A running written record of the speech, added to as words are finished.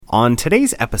On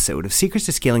today's episode of Secrets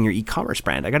to Scaling Your E-commerce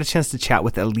Brand, I got a chance to chat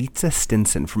with Elitza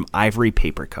Stinson from Ivory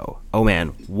Paper Co. Oh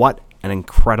man, what an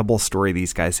incredible story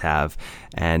these guys have,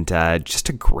 and just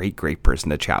a great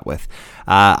person to chat with.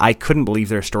 I couldn't believe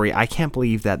their story. I can't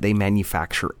believe that they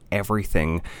manufacture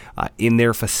everything in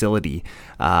their facility.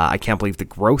 I can't believe the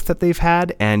growth that they've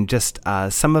had, and just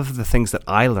some of the things that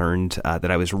I learned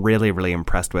that I was really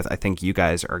impressed with. I think you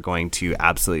guys are going to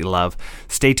absolutely love.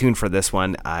 Stay tuned for this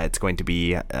one. It's going to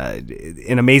be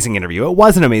an amazing interview. It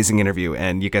was an amazing interview,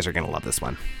 and you guys are going to love this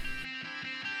one.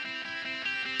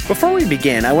 Before we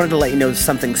begin, I wanted to let you know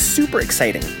something super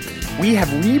exciting. We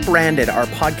have rebranded our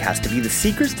podcast to be the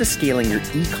Secrets to Scaling Your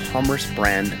E-commerce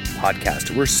Brand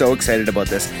podcast. We're so excited about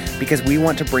this because we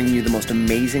want to bring you the most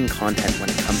amazing content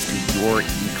when it comes to your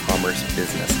e-commerce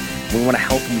business. We want to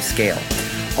help you scale.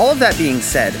 All of that being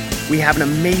said, we have an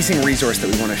amazing resource that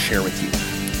we want to share with you.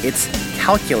 It's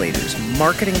calculators,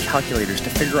 marketing calculators to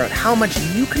figure out how much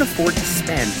you can afford to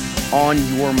spend on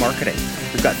your marketing.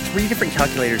 We've got 3 different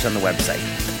calculators on the website.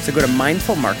 So go to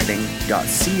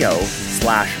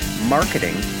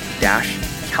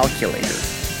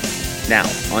mindfulmarketing.co/marketing-calculator. Now,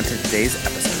 on to today's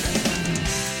episode.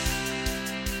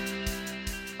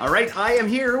 All right, I am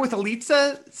here with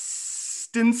Elitza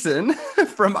Stinson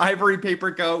from Ivory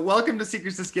Paper Co. Welcome to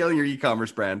Secrets to Scaling Your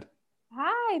E-commerce Brand.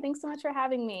 Hi, thanks so much for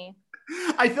having me.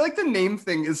 I feel like the name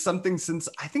thing is something since,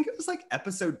 I think it was like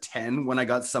episode 10 when I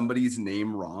got somebody's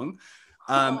name wrong.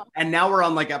 And now we're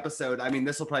on like episode, I mean,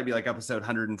 this will probably be like episode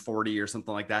 140 or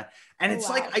something like that. And it's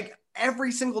like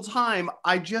every single time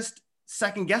I just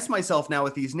second guess myself now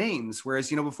with these names. Whereas,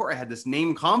 before I had this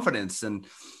name confidence and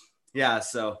yeah.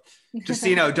 So just,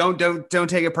 don't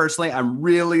take it personally. I'm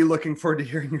really looking forward to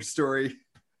hearing your story.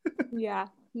 Yeah,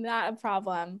 not a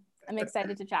problem. I'm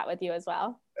excited to chat with you as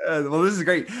well. Well, this is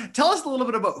great. Tell us a little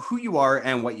bit about who you are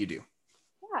and what you do.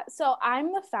 Yeah, so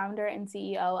I'm the founder and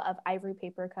CEO of Ivory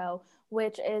Paper Co.,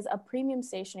 which is a premium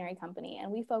stationery company, and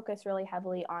we focus really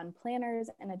heavily on planners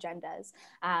and agendas.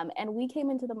 And we came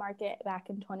into the market back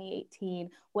in 2018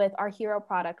 with our hero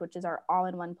product, which is our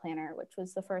all-in-one planner, which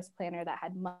was the first planner that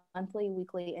had monthly,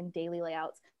 weekly, and daily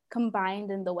layouts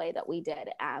combined in the way that we did.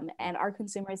 And our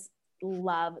consumers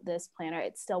love this planner.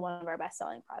 It's still one of our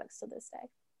best-selling products to this day.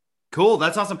 Cool.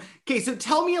 That's awesome. Okay. So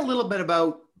tell me a little bit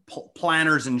about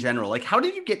planners in general. Like, how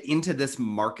did you get into this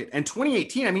market? And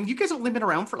 2018, I mean, you guys have only been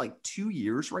around for like 2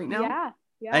 years right now.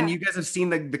 Yeah. And you guys have seen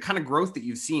the kind of growth that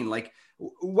you've seen. Like,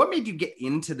 what made you get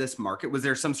into this market? Was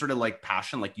there some sort of like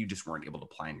passion, like you just weren't able to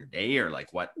plan your day, or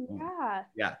like what?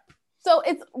 Yeah. So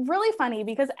it's really funny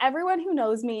because everyone who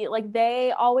knows me, like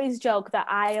they always joke that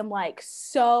I am like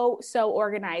so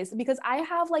organized because I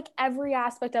have like every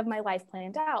aspect of my life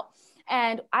planned out.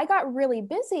 And I got really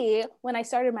busy when I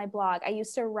started my blog. I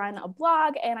used to run a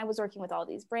blog and I was working with all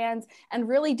these brands and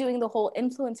really doing the whole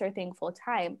influencer thing full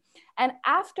time. And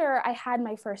after I had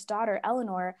my first daughter,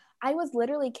 Eleanor, I was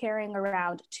literally carrying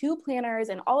around 2 planners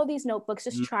and all of these notebooks,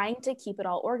 just trying to keep it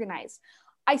all organized.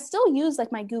 I still use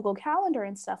like my Google Calendar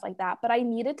and stuff like that, but I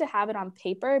needed to have it on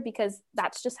paper because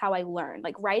that's just how I learned.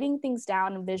 Like writing things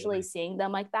down and visually seeing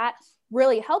them like that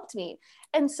really helped me.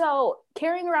 And so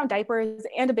carrying around diapers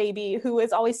and a baby who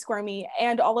is always squirmy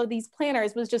and all of these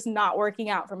planners was just not working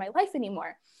out for my life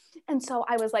anymore. And so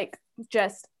I was like,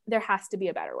 there has to be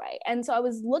a better way. And so I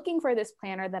was looking for this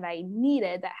planner that I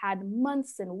needed that had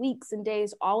months and weeks and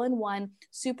days all in one,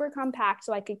 super compact,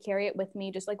 so I could carry it with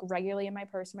me just like regularly in my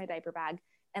purse, my diaper bag,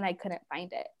 and I couldn't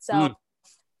find it. So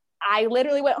I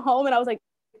literally went home and I was like,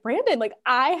 Brandon, like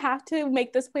I have to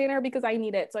make this planner because I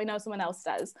need it. So I know someone else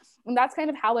does. And that's kind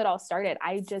of how it all started.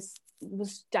 I just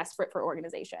was desperate for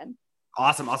organization.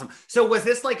 Awesome. So was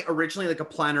this like originally like a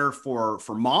planner for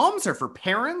moms or for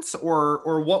parents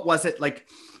or what was it like?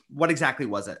 What exactly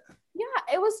was it? Yeah,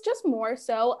 it was just more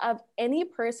so of any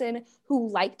person who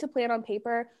liked to plan on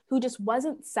paper, who just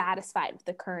wasn't satisfied with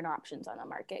the current options on the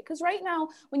market. Because right now,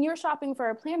 when you're shopping for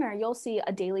a planner, you'll see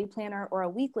a daily planner or a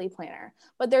weekly planner.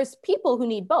 But there's people who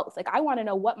need both. Like I want to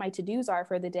know what my to-dos are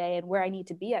for the day and where I need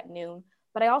to be at noon.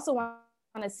 But I also want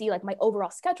to see like my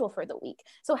overall schedule for the week.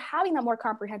 So having that more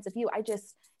comprehensive view,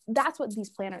 that's what these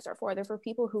planners are for. They're for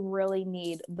people who really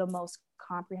need the most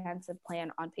comprehensive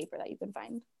plan on paper that you can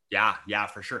find. Yeah,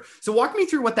 for sure. So walk me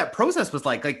through what that process was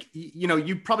like. Like,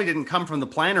 you probably didn't come from the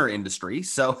planner industry.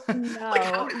 So like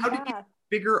how did you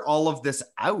figure all of this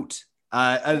out?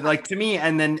 Like to me,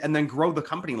 and then grow the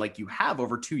company like you have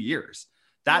over 2 years.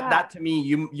 That to me,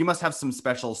 you must have some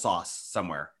special sauce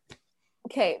somewhere.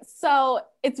 Okay, so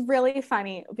it's really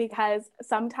funny because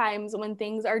sometimes when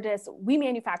things are we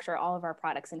manufacture all of our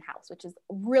products in-house, which is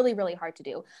really, really hard to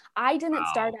do. I didn't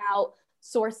start out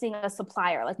sourcing a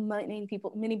supplier like many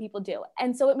people do.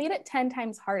 And so it made it 10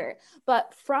 times harder.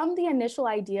 But from the initial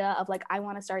idea of like, I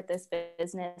want to start this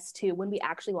business to when we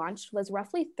actually launched was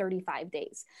roughly 35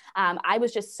 days. I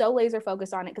was just so laser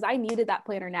focused on it because I needed that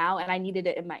planner now and I needed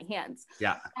it in my hands.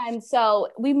 Yeah. And so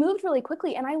we moved really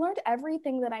quickly and I learned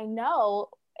everything that I know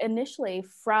initially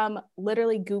from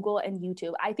literally Google and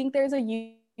YouTube. I think there's a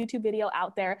YouTube video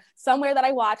out there somewhere that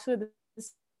I watched with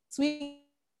this sweet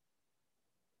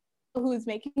who's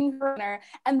making her planner,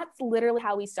 and that's literally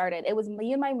how we started. It was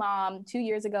me and my mom 2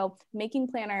 years ago making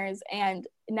planners, and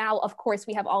now of course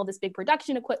we have all this big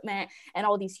production equipment and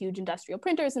all these huge industrial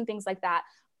printers and things like that,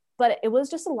 but it was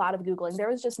just a lot of Googling. There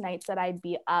was just nights that I'd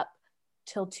be up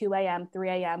till 2 a.m., 3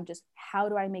 a.m. Just how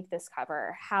do I make this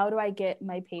cover? How do I get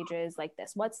my pages like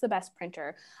this? What's the best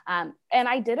printer? And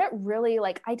I did it really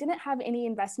like, I didn't have any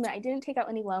investment. I didn't take out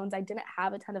any loans. I didn't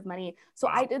have a ton of money. So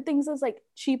I did things as like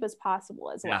cheap as possible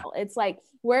as well. It's like,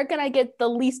 where can I get the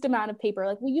least amount of paper?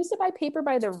 Like we used to buy paper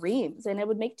by the reams and it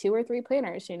would make 2 or 3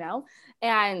 planners, you know?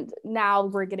 And now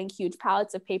we're getting huge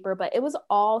pallets of paper, but it was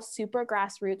all super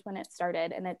grassroots when it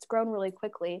started and it's grown really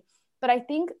quickly. But I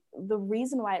think the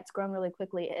reason why it's grown really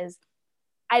quickly is,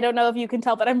 I don't know if you can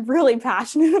tell, but I'm really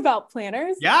passionate about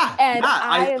planners. Yeah. And yeah.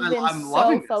 I have been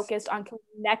so focused on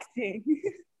connecting.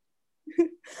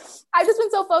 I've just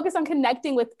been so focused on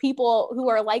connecting with people who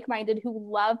are like-minded,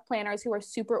 who love planners, who are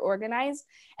super organized.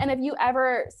 And if you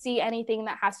ever see anything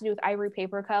that has to do with Ivory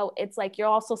Paper Co., it's like you'll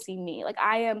also see me. Like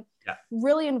I am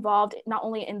really involved not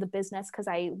only in the business because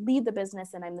I lead the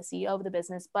business and I'm the CEO of the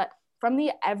business, but from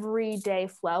the everyday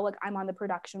flow. Like I'm on the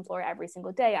production floor every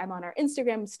single day. I'm on our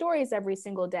Instagram stories every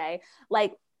single day.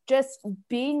 Like just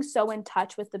being so in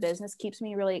touch with the business keeps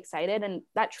me really excited. And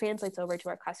that translates over to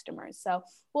our customers. So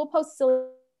we'll post silly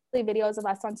videos of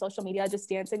us on social media, just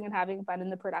dancing and having fun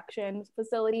in the production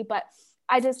facility. But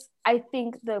I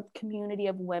think the community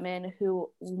of women who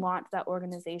want that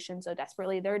organization so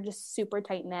desperately, they're just super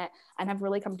tight knit and have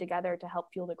really come together to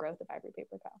help fuel the growth of Ivory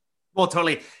Paper Co. Well,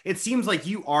 totally. It seems like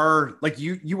you are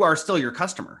still your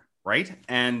customer, right?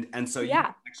 And so you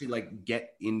actually like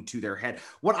get into their head.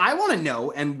 What I want to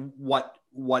know, and what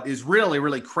is really,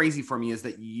 really crazy for me, is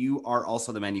that you are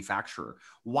also the manufacturer.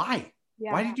 Why?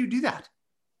 Yeah. Why did you do that?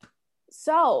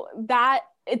 So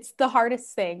it's the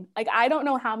hardest thing. Like, I don't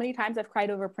know how many times I've cried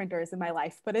over printers in my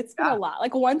life, but it's been a lot.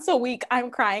 Like once a week, I'm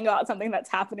crying about something that's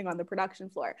happening on the production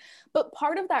floor. But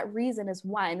part of that reason is,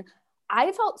 one,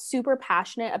 I felt super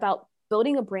passionate about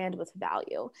building a brand with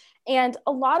value. And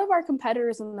a lot of our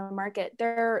competitors in the market,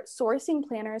 they're sourcing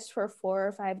planners for $4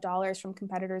 or $5 from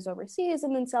competitors overseas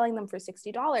and then selling them for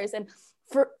 $60. And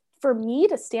for me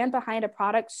to stand behind a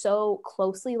product so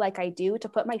closely like I do, to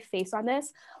put my face on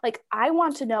this, like I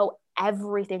want to know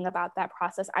everything about that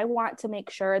process. I want to make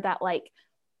sure that like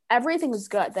everything was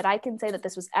good, that I can say that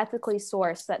this was ethically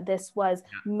sourced, that this was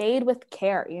made with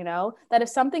care, you know, that if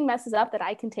something messes up, that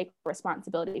I can take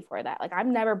responsibility for that. Like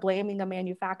I'm never blaming a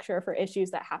manufacturer for issues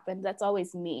that happen. That's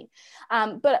always me.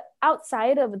 But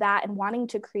outside of that and wanting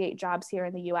to create jobs here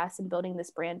in the US and building this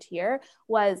brand here,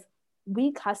 was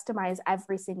we customize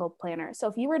every single planner. So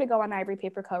if you were to go on Ivory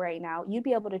Paper Co. right now, you'd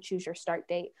be able to choose your start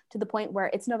date to the point where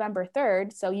it's November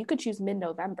 3rd. So you could choose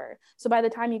mid-November. So by the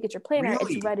time you get your planner,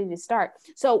 it's ready to start.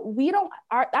 So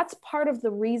that's part of the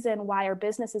reason why our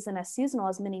business isn't as seasonal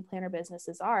as many planner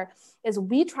businesses are, is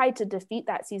we try to defeat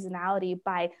that seasonality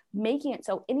by making it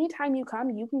so anytime you come,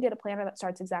 you can get a planner that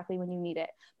starts exactly when you need it.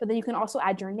 But then you can also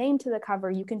add your name to the cover.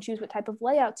 You can choose what type of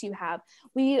layouts you have.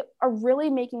 We are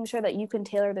really making sure that you can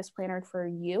tailor this planner for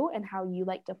you and how you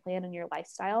like to plan in your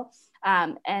lifestyle,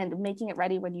 and making it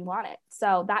ready when you want it.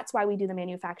 So that's why we do the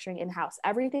manufacturing in-house.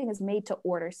 Everything is made to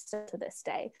order still to this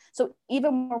day. So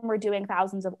even when we're doing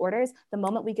thousands of orders, the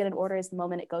moment we get an order is the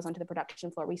moment it goes onto the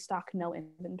production floor. We stock no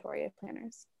inventory of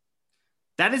planners.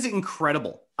 That is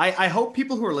incredible. I hope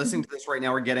people who are listening to this right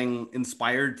now are getting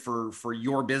inspired for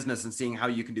your business and seeing how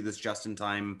you can do this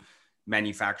just-in-time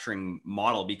manufacturing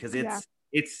model, because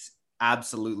it's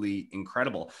absolutely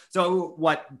incredible. So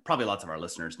what probably lots of our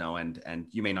listeners know, and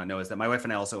you may not know, is that my wife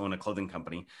and I also own a clothing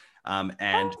company.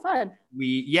 And fun.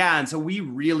 And so we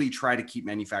really try to keep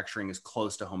manufacturing as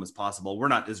close to home as possible. We're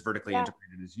not as vertically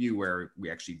integrated as you, where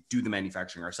we actually do the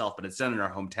manufacturing ourselves, but it's done in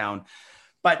our hometown.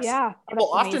 But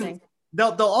people often,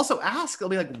 they'll also ask, they'll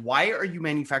be like, why are you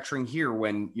manufacturing here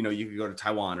when, you know, you could go to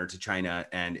Taiwan or to China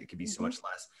and it could be so much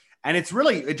less? And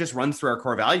it just runs through our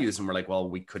core values. And we're like, well,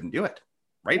 we couldn't do it.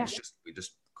 Right. Yeah. We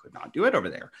just could not do it over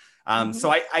there. So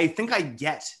I think I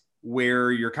get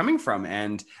where you're coming from.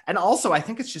 And also I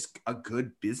think it's just a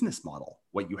good business model,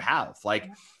 what you have,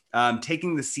 like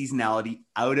taking the seasonality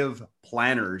out of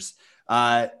planners.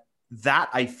 that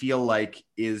I feel like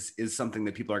is something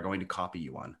that people are going to copy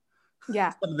you on.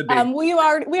 Yeah. We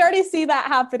already see that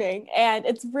happening. And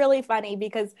it's really funny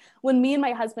because when me and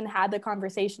my husband had the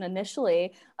conversation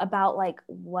initially about like,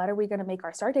 what are we going to make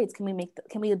our start dates? Can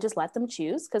we just let them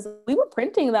choose? Because we were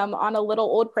printing them on a little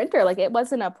old printer. Like it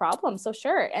wasn't a problem. So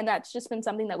sure. And that's just been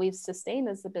something that we've sustained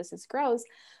as the business grows.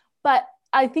 But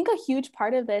I think a huge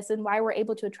part of this and why we're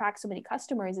able to attract so many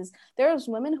customers is there's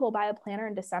women who will buy a planner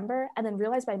in December and then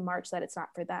realize by March that it's not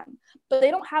for them. But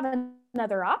they don't have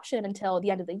another option until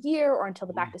the end of the year or until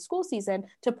the back to school season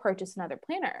to purchase another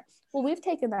planner. Well, we've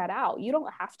taken that out. You don't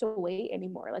have to wait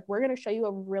anymore. Like we're going to show you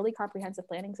a really comprehensive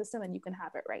planning system and you can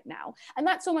have it right now. And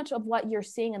that's so much of what you're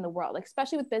seeing in the world, like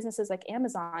especially with businesses like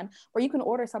Amazon, where you can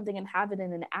order something and have it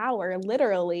in an hour,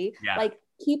 literally. Like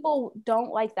people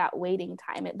don't like that waiting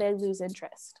time. They lose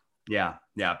interest. Yeah,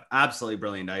 absolutely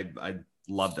brilliant. I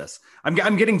love this.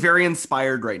 I'm getting very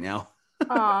inspired right now.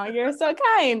 Oh, you're so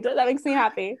kind. That makes me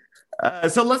happy.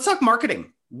 So let's talk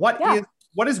marketing.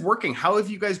 What is working? How have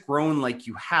you guys grown like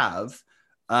you have?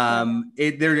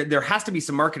 There has to be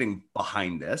some marketing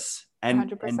behind this.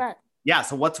 100%.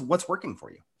 So what's working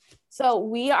for you? So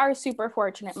we are super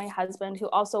fortunate. My husband, who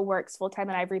also works full-time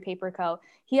at Ivory Paper Co.,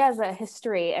 he has a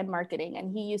history in marketing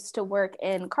and he used to work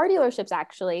in car dealerships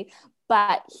actually,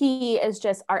 but he is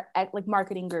just our like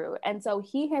marketing guru. And so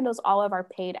he handles all of our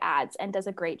paid ads and does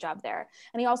a great job there.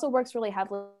 And he also works really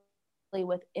heavily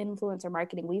with influencer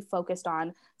marketing. We've focused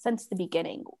on since the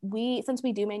beginning. Since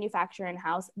we do manufacture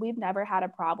in-house, we've never had a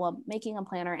problem making a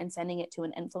planner and sending it to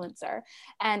an influencer.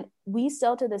 And we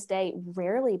still to this day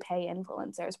rarely pay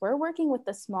influencers. We're working with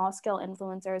the small scale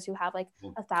influencers who have like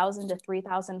 1,000 to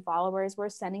 3,000 followers. We're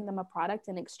sending them a product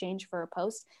in exchange for a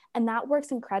post. And that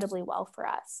works incredibly well for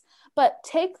us. But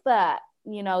take the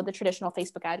traditional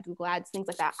Facebook ad, Google ads, things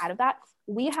like that out of that.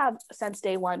 We have since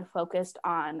day one focused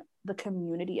on the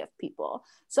community of people.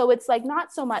 So it's like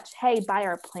not so much, hey, buy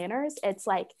our planners. It's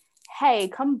like, hey,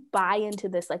 come buy into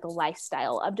this like a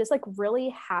lifestyle of just like really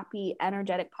happy,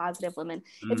 energetic, positive women.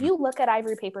 If you look at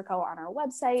Ivory Paper Co. on our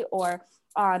website or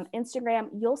on Instagram,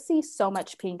 you'll see so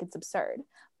much pink. It's absurd.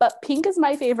 But pink is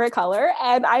my favorite color.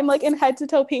 And I'm like in head to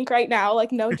toe pink right now,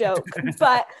 like no joke.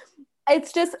 But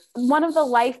it's just one of the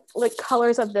life like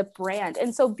colors of the brand.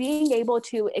 And so being able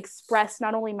to express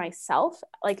not only myself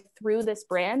like through this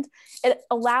brand, it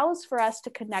allows for us to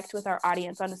connect with our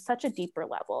audience on such a deeper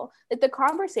level. Like the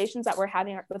conversations that we're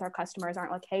having with our customers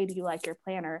aren't like, hey, do you like your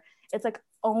planner? It's like,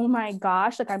 oh my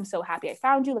gosh, like I'm so happy I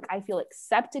found you. Like I feel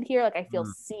accepted here. Like I feel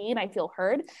seen, I feel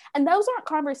heard. And those aren't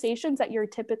conversations that you're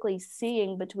typically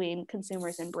seeing between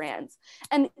consumers and brands.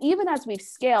 And even as we've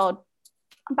scaled,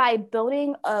 by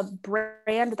building a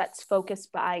brand that's focused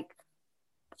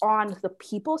on the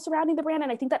people surrounding the brand.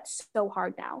 And I think that's so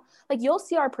hard now. Like you'll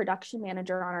see our production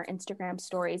manager on our Instagram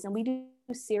stories, and we do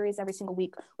series every single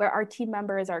week where our team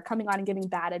members are coming on and giving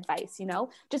bad advice,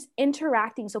 just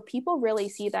interacting. So people really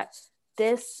see that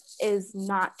this is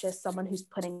not just someone who's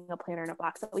putting a planner in a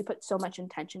box, that we put so much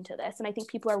intention to this. And I think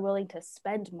people are willing to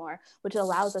spend more, which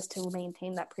allows us to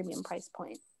maintain that premium price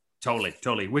point.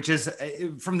 Totally. Which is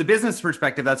from the business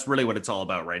perspective, that's really what it's all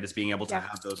about, right? Is being able to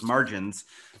have those margins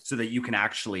so that you can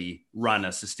actually run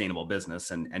a sustainable business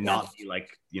and not be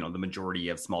like, the majority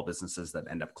of small businesses that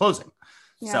end up closing.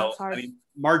 So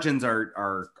margins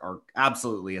are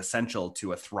absolutely essential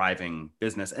to a thriving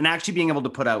business and actually being able to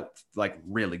put out like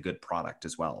really good product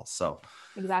as well. So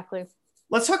exactly.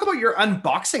 Let's talk about your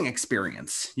unboxing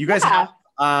experience. You guys have,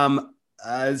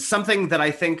 something that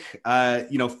I think,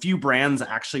 few brands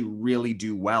actually really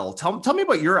do well. Tell me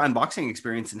about your unboxing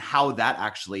experience and how that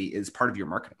actually is part of your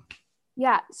marketing.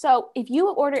 Yeah. So if you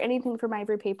order anything from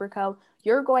Ivory Paper Co.,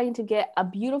 you're going to get a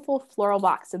beautiful floral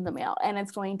box in the mail, and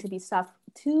it's going to be stuffed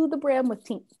to the brim with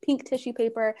pink tissue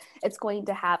paper. It's going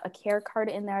to have a care card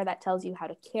in there that tells you how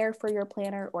to care for your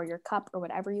planner or your cup or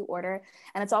whatever you order.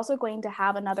 And it's also going to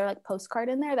have another like postcard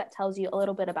in there that tells you a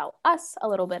little bit about us, a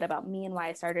little bit about me and why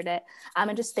I started it,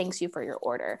 and just thanks you for your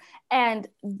order. And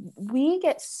we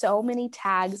get so many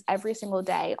tags every single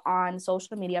day on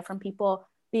social media from people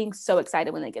being so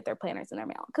excited when they get their planners in their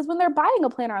mail. Because when they're buying a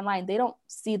planner online, they don't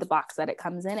see the box that it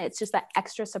comes in. It's just that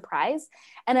extra surprise.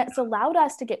 And it's allowed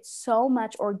us to get so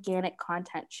much organic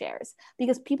content shares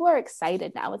because people are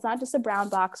excited now. It's not just a brown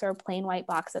box or a plain white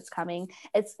box that's coming.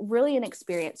 It's really an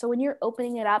experience. So when you're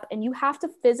opening it up and you have to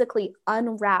physically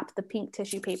unwrap the pink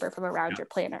tissue paper from around your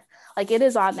planner, like it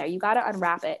is on there, you got to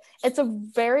unwrap it. It's a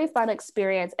very fun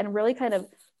experience and really kind of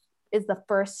is the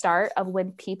first start of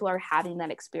when people are having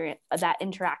that experience, that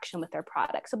interaction with their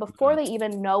product. So before they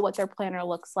even know what their planner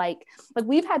looks like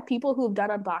we've had people who've done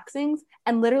unboxings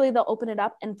and literally they'll open it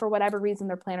up and for whatever reason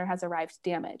their planner has arrived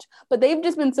damaged, but they've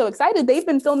just been so excited. They've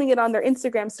been filming it on their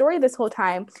Instagram story this whole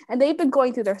time and they've been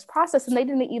going through this process and they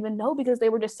didn't even know because they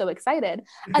were just so excited.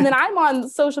 And then I'm on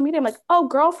social media, I'm like, oh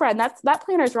girlfriend, that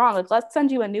planner's wrong. Like, let's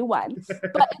send you a new one.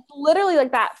 But it's literally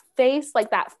like that face,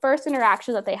 like that first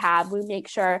interaction that they have, we make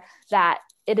sure that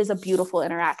it is a beautiful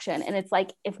interaction. And it's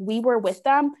like, if we were with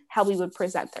them, how we would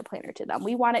present their planner to them.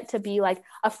 We want it to be like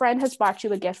a friend has bought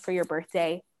you a gift for your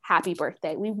birthday. Happy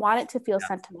birthday. We want it to feel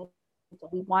sentimental.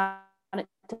 We want it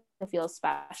to feel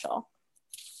special.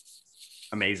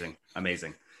 Amazing.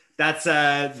 That's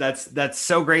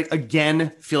so great.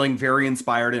 Again, feeling very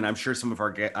inspired. And I'm sure some of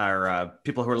our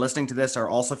people who are listening to this are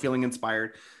also feeling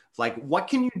inspired. Like, what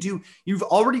can you do? You've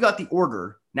already got the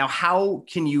order. Now, how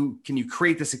can you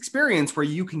create this experience where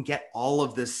you can get all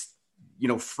of this,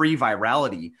 free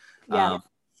virality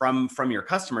from your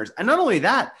customers? And not only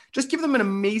that, just give them an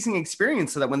amazing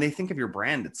experience so that when they think of your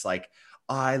brand, it's like,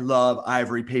 I love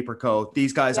Ivory Paper Co.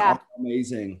 These guys are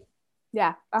amazing.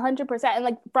 Yeah, 100%. And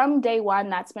like from day one,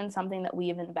 that's been something that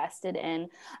we've invested in.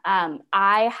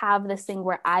 I have this thing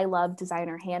where I love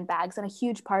designer handbags. And a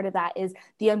huge part of that is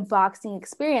the unboxing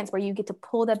experience where you get to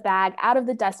pull the bag out of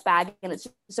the dust bag and it's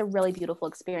just a really beautiful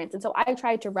experience. And so I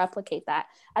tried to replicate that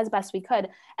as best we could.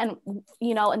 And,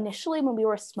 initially when we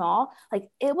were small, like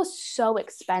it was so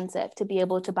expensive to be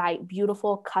able to buy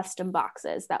beautiful custom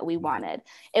boxes that we wanted.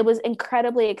 It was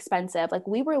incredibly expensive. Like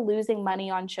we were losing money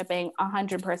on shipping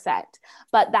 100%.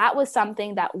 But that was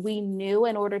something that we knew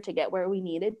in order to get where we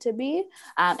needed to be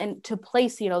and to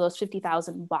place, those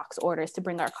 50,000 box orders to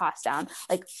bring our costs down,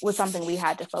 like was something we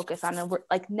had to focus on. And we're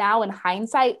like now in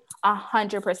hindsight,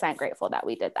 100% grateful that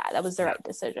we did that. That was the right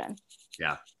decision.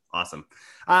 Yeah. Awesome.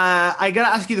 I got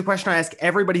to ask you the question I ask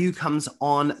everybody who comes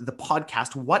on the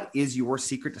podcast. What is your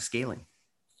secret to scaling?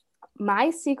 My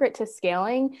secret to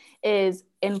scaling is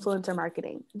influencer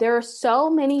marketing. There are so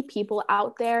many people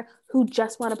out there who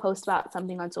just want to post about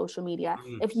something on social media.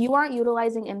 If you aren't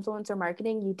utilizing influencer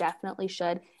marketing, you definitely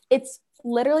should. It's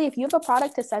literally, if you have a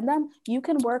product to send them, you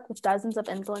can work with dozens of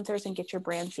influencers and get your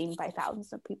brand seen by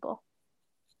thousands of people.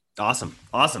 Awesome.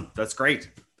 That's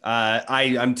great.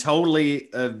 I'm totally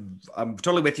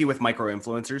with you with micro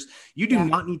influencers. You do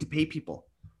not need to pay people,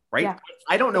 right? Yeah.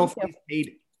 I don't know if we've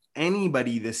paid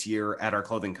anybody this year at our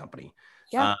clothing company.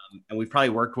 Yeah. And we've probably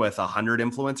worked with 100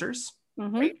 influencers,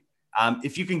 right?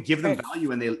 If you can give them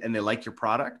value and they like your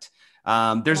product,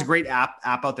 there's a great app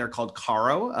out there called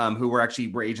Caro, who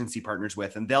we're agency partners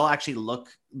with, and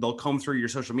they'll comb through your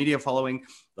social media following,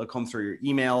 they'll comb through your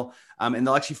email, and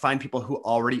they'll actually find people who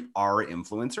already are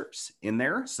influencers in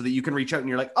there so that you can reach out and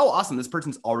you're like, oh, awesome. This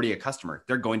person's already a customer.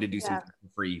 They're going to do something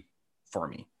free for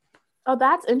me. Oh,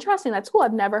 that's interesting. That's cool.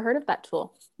 I've never heard of that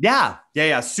tool. Yeah.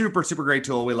 Super, super great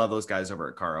tool. We love those guys over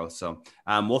at Caro. So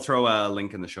we'll throw a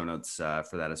link in the show notes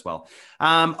for that as well.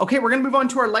 Okay, we're going to move on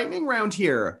to our lightning round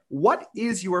here. What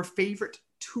is your favorite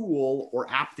tool or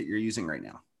app that you're using right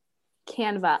now?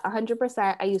 Canva,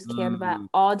 100%. I use Canva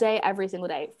all day, every single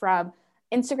day. From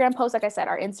Instagram posts, like I said,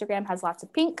 our Instagram has lots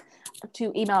of pink,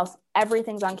 to emails.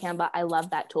 Everything's on Canva. I love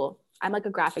that tool. I'm like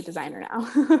a graphic designer now.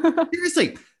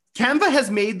 Seriously. Canva has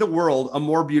made the world a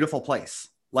more beautiful place.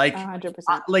 Like 100%.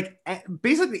 Like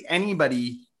basically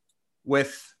anybody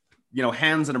with,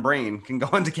 hands and a brain can go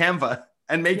into Canva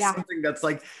and make something that's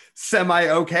like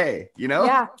semi-okay,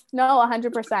 Yeah, no,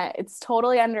 100%. It's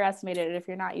totally underestimated. If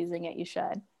you're not using it, you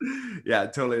should. Yeah,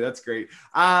 totally. That's great.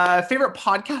 Favorite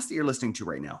podcast that you're listening to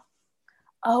right now?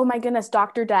 Oh my goodness,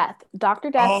 Dr. Death. Dr.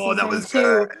 Death season that was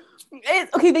 2.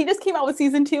 Okay, they just came out with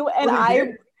season 2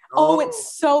 and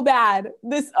it's so bad.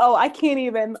 I can't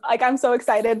even, I'm so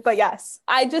excited. But yes,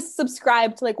 I just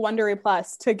subscribed to Wondery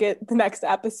Plus to get the next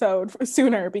episode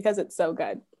sooner because it's so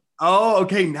good. Oh,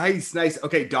 okay. Nice.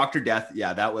 Okay. Dr. Death.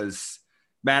 Yeah, that was,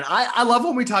 man, I love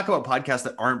when we talk about podcasts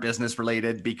that aren't business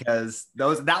related because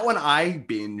that one I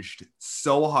binged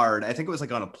so hard. I think it was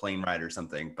on a plane ride or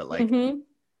something, but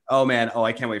oh man. Oh,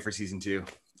 I can't wait for season 2.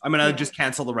 I'm going to just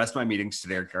cancel the rest of my meetings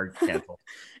today or cancel.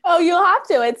 Oh, you'll have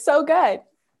to. It's so good.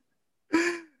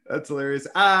 That's hilarious.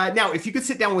 Now, if you could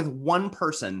sit down with one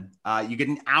person, you get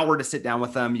an hour to sit down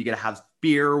with them. You get to have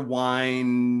beer,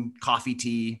 wine, coffee,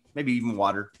 tea, maybe even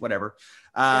water, whatever.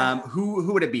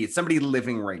 Who would it be? It's somebody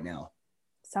living right now.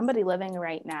 Somebody living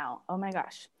right now. Oh my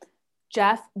gosh.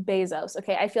 Jeff Bezos.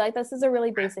 Okay. I feel like this is a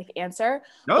really basic answer.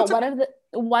 No, but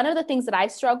one of the things that I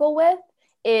struggle with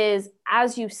is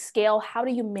as you scale, how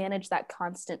do you manage that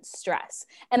constant stress?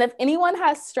 And if anyone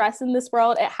has stress in this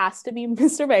world, it has to be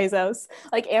Mr. Bezos.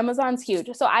 Like Amazon's huge.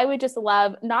 So I would just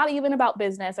love, not even about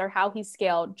business or how he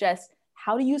scaled, just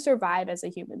how do you survive as a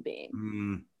human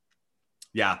being?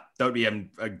 Yeah, that would be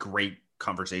a great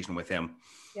conversation with him.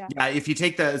 Yeah. If you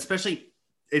take especially,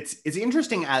 it's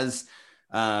interesting as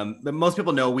most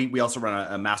people know, we also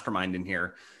run a mastermind in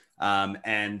here.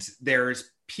 And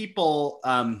there's people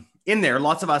in there.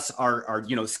 Lots of us are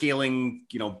scaling,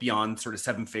 beyond sort of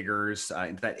 7 figures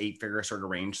into that 8-figure sort of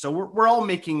range. So we're all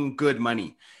making good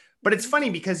money, but it's funny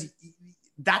because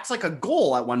that's like a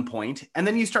goal at one point. And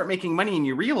then you start making money and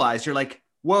you realize you're like,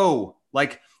 whoa,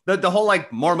 like the whole,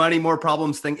 like more money, more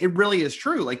problems thing. It really is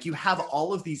true. Like you have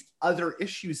all of these other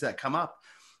issues that come up.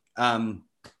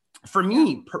 For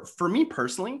me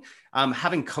personally,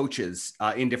 having coaches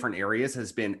in different areas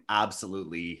has been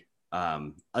absolutely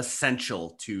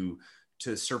essential to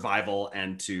survival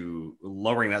and to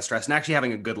lowering that stress and actually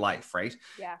having a good life, right?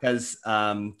 Yeah.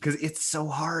 Because it's so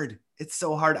hard. It's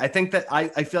so hard. I think that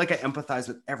I feel like I empathize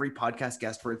with every podcast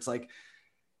guest where it's like,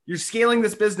 you're scaling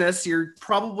this business, you're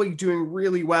probably doing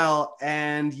really well,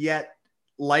 and yet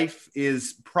life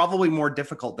is probably more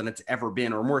difficult than it's ever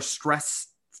been, or more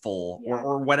stressful,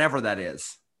 or whatever that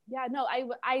is. Yeah, no,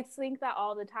 I think that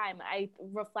all the time. I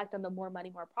reflect on the more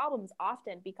money, more problems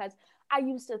often, because I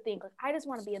used to think like, I just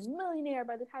want to be a millionaire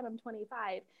by the time I'm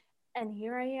 25. And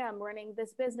here I am running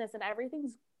this business and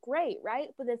everything's great, right?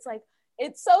 But it's like,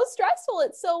 it's so stressful.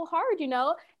 It's so hard,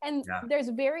 and there's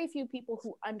very few people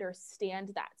who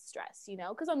understand that stress,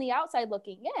 because on the outside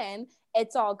looking in,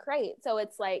 it's all great. So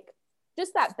it's like,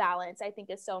 just that balance, I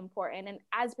think, is so important. And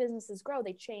as businesses grow,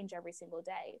 they change every single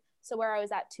day. So where I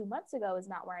was at 2 months ago is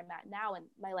not where I'm at now. And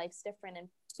my life's different. And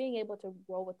being able to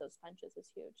roll with those punches is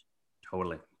huge.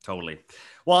 Totally.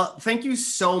 Well, thank you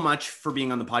so much for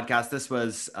being on the podcast. This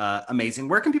was amazing.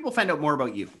 Where can people find out more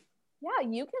about you? Yeah,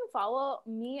 you can follow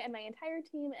me and my entire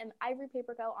team and Ivory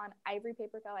Paper Co. on Ivory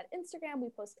Paper Co. at Instagram. We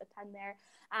post a ton there.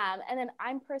 And then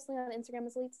I'm personally on Instagram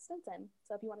as Alexa Stinson.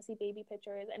 So if you want to see baby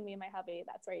pictures and me and my hubby,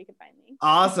 that's where you can find me.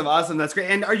 Awesome. That's great.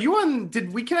 And are you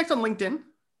did we connect on LinkedIn?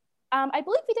 I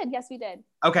believe we did. Yes, we did.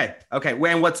 Okay.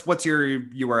 And what's your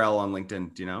URL on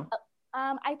LinkedIn? Do you know?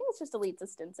 I think it's just Alexa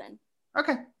Stinson.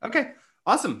 Okay.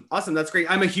 Awesome. That's great.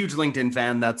 I'm a huge LinkedIn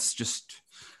fan. I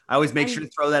always make sure to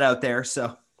throw that out there.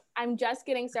 So I'm just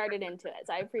getting started into it.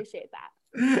 So I appreciate that.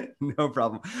 No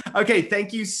problem. Okay.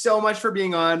 Thank you so much for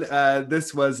being on.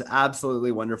 This was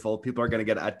absolutely wonderful. People are going to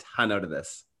get a ton out of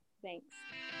this. Thanks.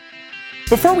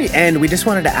 Before we end, we just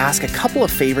wanted to ask a couple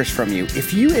of favors from you.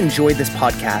 If you enjoyed this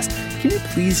podcast, can you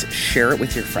please share it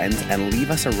with your friends and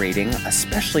leave us a rating,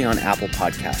 especially on Apple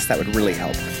Podcasts? That would really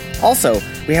help. Also,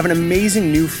 we have an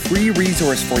amazing new free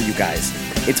resource for you guys.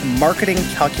 It's Marketing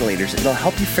Calculators. It'll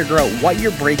help you figure out what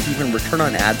your break-even return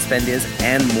on ad spend is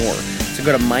and more. So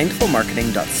go to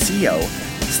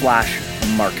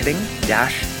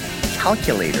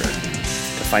mindfulmarketing.co/marketing-calculator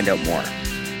to find out more.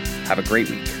 Have a great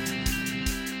week.